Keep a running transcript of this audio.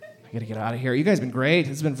I gotta get out of here. You guys have been great.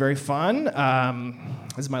 This has been very fun.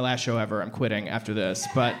 This is my last show ever. I'm quitting after this.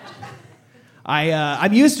 But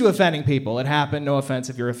I'm used to offending people. It happened. No offense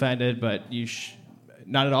if you're offended, but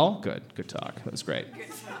not at all? Good talk. That was great.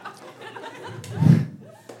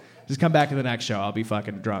 Just come back to the next show. I'll be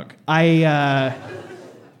fucking drunk. I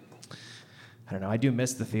don't know. I do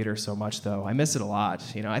miss the theater so much, though. I miss it a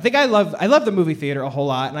lot. You know, I think I love the movie theater a whole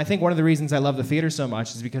lot, and I think one of the reasons I love the theater so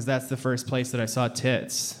much is because that's the first place that I saw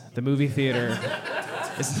tits. The movie theater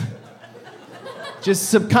is just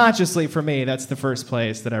subconsciously for me. That's the first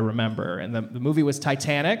place that I remember, and the movie was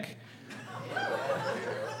Titanic.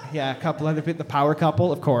 Yeah, a couple other people, the power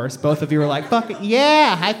couple, of course. Both of you were like, "Fuck it,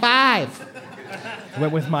 yeah, high five."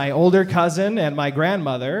 Went with my older cousin and my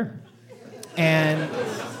grandmother, and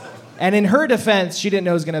in her defense, she didn't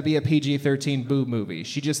know it was going to be a PG-13 boob movie.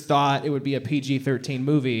 She just thought it would be a PG-13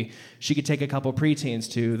 movie she could take a couple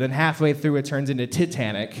preteens to. Then halfway through, it turns into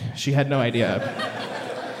Titanic. She had no idea.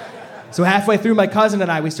 So halfway through, my cousin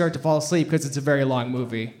and I, we start to fall asleep because it's a very long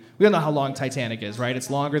movie. We don't know how long Titanic is, right? It's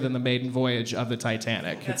longer than the maiden voyage of the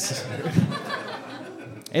Titanic. It's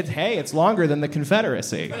longer than the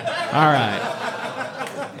Confederacy. All right.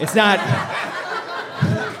 It's not...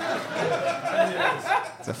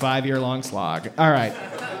 It's a 5-year-long slog. All right.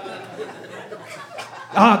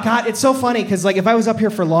 Oh, God, it's so funny, because, like, if I was up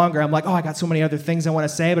here for longer, I'm like, oh, I got so many other things I want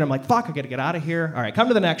to say, but I'm like, fuck, I got to get out of here. All right, come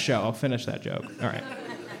to the next show. I'll finish that joke. All right.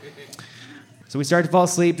 So we start to fall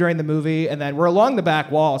asleep during the movie, and then we're along the back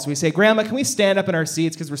wall. So we say, Grandma, can we stand up in our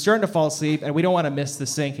seats, because we're starting to fall asleep, and we don't want to miss the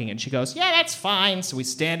sinking. And she goes, yeah, that's fine. So we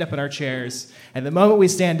stand up in our chairs, and the moment we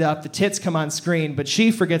stand up, the tits come on screen, but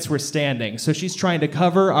she forgets we're standing. So she's trying to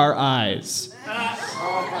cover our eyes.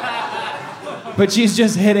 But she's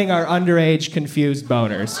just hitting our underage confused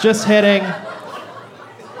boners. Just hitting.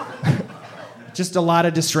 Just a lot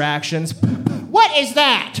of distractions. What is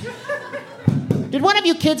that? Did one of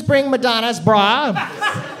you kids bring Madonna's bra?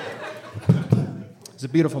 It's a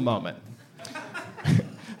beautiful moment.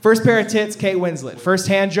 First pair of tits, Kate Winslet. First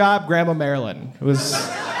hand job, Grandma Marilyn. It was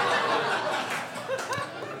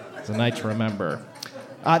a night to remember.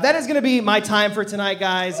 That is going to be my time for tonight,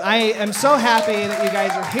 guys. I am so happy that you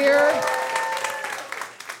guys are here.